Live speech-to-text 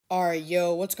Alright,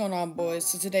 yo, what's going on, boys?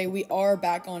 So today we are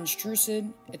back on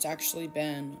Strucid. It's actually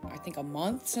been, I think, a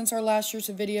month since our last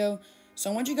Strucid video.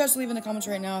 So I want you guys to leave in the comments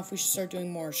right now if we should start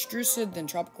doing more Strucid than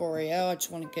Tropical Royale. I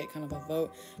just want to get kind of a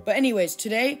vote. But anyways,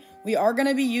 today we are going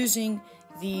to be using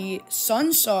the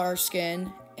Sunsar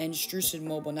skin and Strucid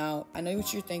Mobile. Now, I know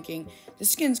what you're thinking.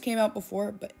 This skins came out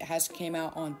before, but it has came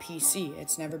out on PC.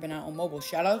 It's never been out on mobile.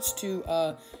 Shoutouts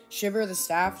to Shiver the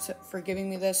staff for giving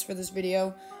me this for this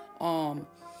video.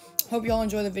 Hope y'all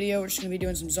enjoy the video. We're just going to be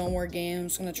doing some Zonewars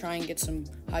games. I'm going to try and get some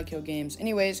high kill games.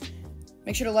 Anyways,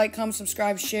 make sure to like, comment,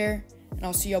 subscribe, share, and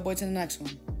I'll see y'all boys in the next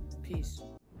one. Peace.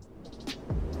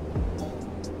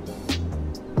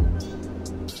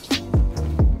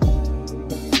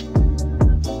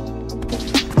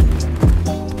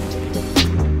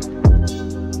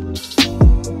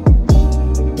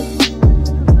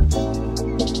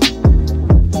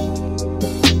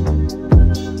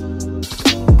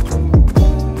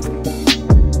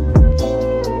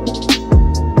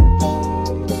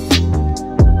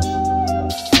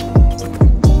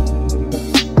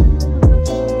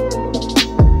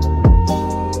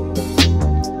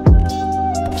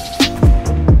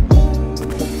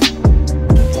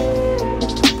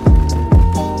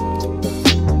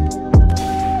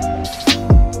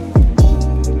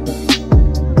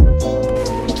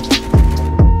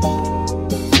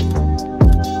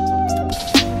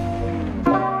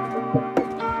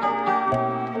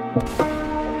 You